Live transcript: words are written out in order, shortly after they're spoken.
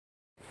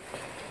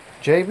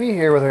JB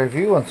here with a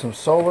review on some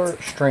solar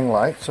string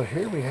lights. So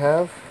here we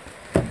have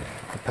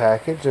the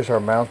package. There's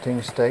our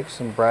mounting stakes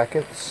and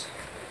brackets.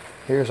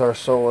 Here's our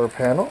solar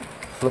panel.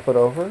 Flip it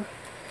over.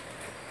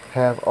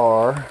 Have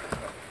our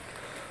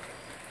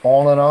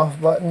on and off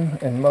button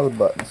and mode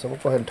button. So we'll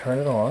go ahead and turn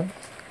it on.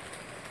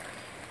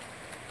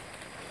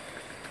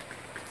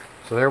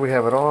 So there we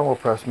have it on. We'll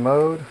press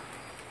mode.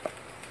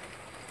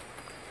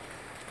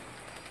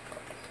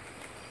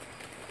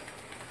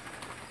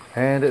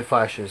 And it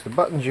flashes. The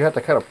buttons you have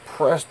to kind of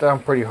press down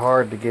pretty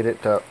hard to get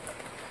it to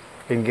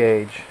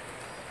engage.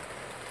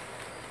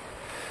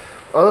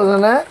 Other than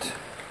that,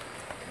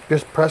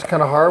 just press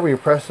kind of hard when you're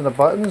pressing the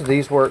buttons.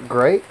 These work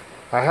great.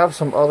 I have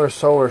some other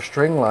solar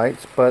string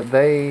lights, but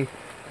they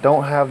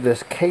don't have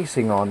this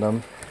casing on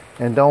them,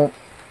 and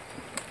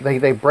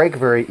they break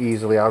very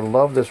easily. I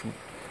love this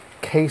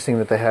casing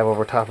that they have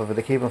over top of it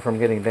to keep them from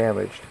getting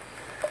damaged.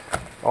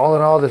 All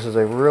in all, this is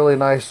a really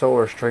nice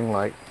solar string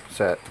light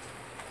set.